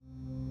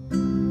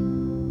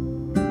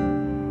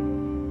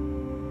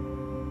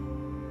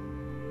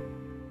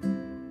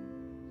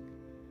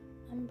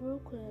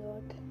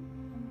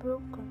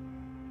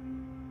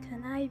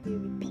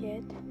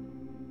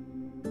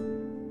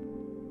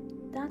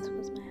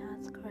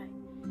heart cry.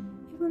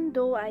 Even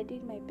though I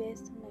did my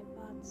best on my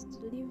part to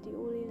live the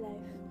holy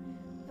life,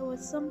 there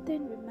was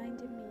something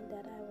reminding me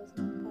that I was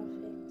not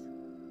perfect.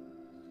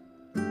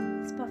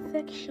 It's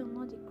perfection,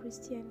 not the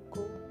Christian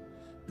goal.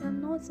 You are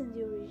not in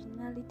the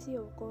originality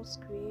of God's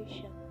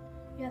creation.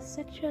 You are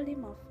sexually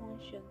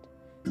malfunctioned.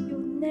 You will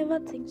never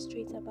think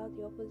straight about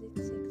the opposite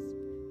sex.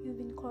 You've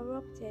been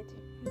corrupted.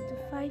 You've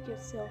defied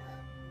yourself.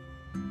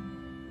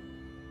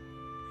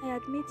 I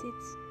admit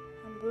it.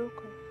 I'm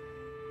broken.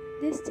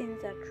 These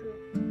things are true.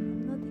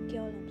 I'm not the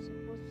girl I'm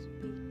supposed to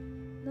be.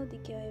 Not the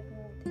girl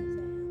everyone thinks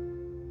I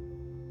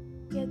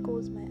am. Here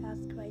goes my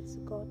ask cry to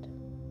God.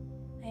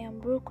 I am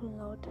broken,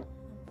 Lord.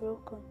 I'm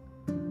broken.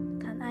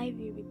 Can I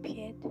be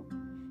repaired?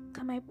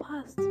 Can my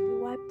past be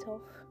wiped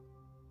off?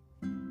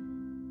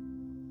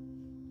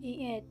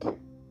 He heard.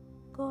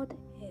 God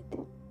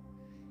heard.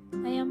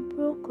 I am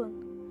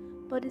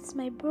broken, but it's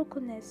my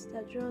brokenness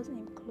that draws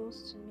him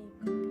close to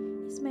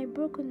me. It's my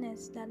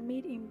brokenness that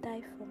made him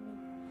die for me.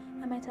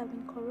 I might have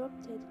been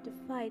corrupted,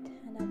 defied,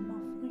 and have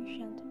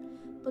malfunctioned,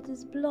 but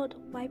his blood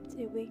wiped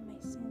away my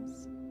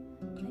sins.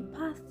 My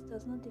past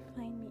does not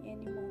define me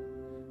anymore.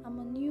 I'm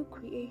a new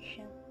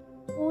creation.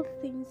 Old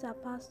things are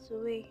passed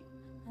away,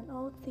 and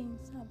all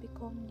things have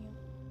become new.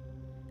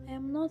 I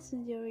am not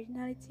in the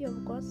originality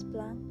of God's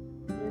plan.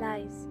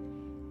 Lies.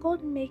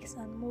 God makes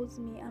and molds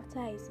me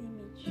after His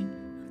image,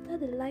 after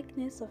the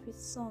likeness of His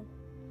Son.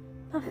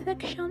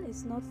 Perfection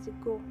is not the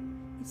goal.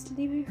 It's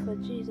living for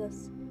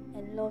Jesus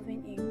and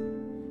loving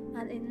Him.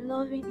 And in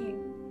loving Him,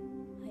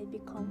 I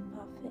become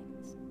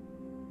perfect.